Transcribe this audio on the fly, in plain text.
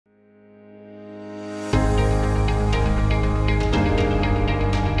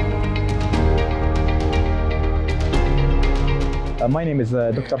My name is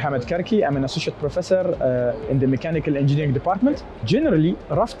Dr. Hamad Karki. I'm an associate professor in the mechanical engineering department. Generally,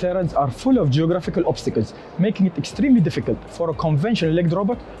 rough terrains are full of geographical obstacles, making it extremely difficult for a conventional legged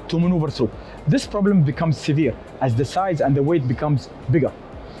robot to maneuver through. This problem becomes severe as the size and the weight becomes bigger.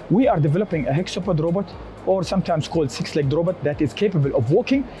 We are developing a hexapod robot, or sometimes called six-legged robot, that is capable of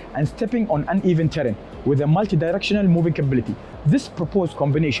walking and stepping on uneven terrain with a multi-directional moving capability. This proposed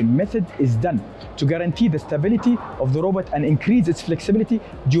combination method is done to guarantee the stability of the robot and increase its flexibility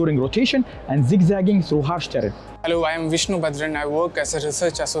during rotation and zigzagging through harsh terrain. Hello, I am Vishnu Badran. I work as a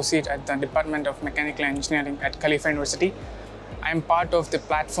research associate at the Department of Mechanical Engineering at Khalifa University. I am part of the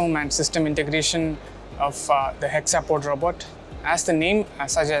platform and system integration of the Hexapod robot. As the name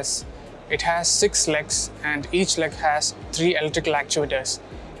suggests, it has 6 legs and each leg has 3 electrical actuators.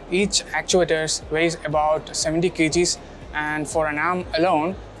 Each actuator weighs about 70 kgs, and for an arm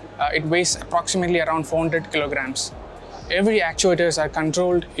alone, it weighs approximately around 400 kilograms. Every actuators are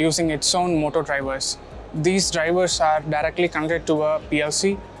controlled using its own motor drivers. These drivers are directly connected to a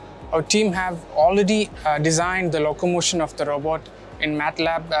PLC. Our team have already designed the locomotion of the robot in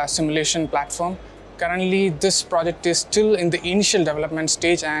MATLAB simulation platform. Currently, this project is still in the initial development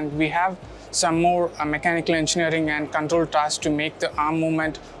stage, and we have some more mechanical engineering and control tasks to make the arm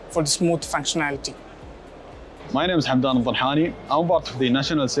movement for the smooth functionality. My name is Hamad al-Hani. I'm part of the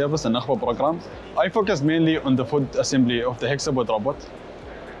National Service and Akhbar program. I focus mainly on the foot assembly of the Hexapod robot.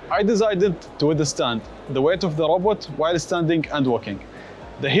 I decided to withstand the weight of the robot while standing and walking.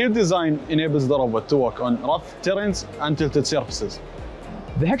 The heel design enables the robot to walk on rough terrains and tilted surfaces.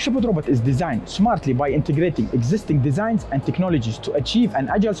 The Hexapod robot is designed smartly by integrating existing designs and technologies to achieve an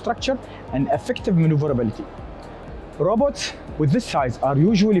agile structure and effective maneuverability. Robots with this size are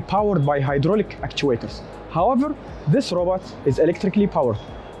usually powered by hydraulic actuators. However, this robot is electrically powered,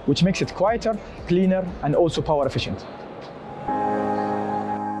 which makes it quieter, cleaner, and also power efficient.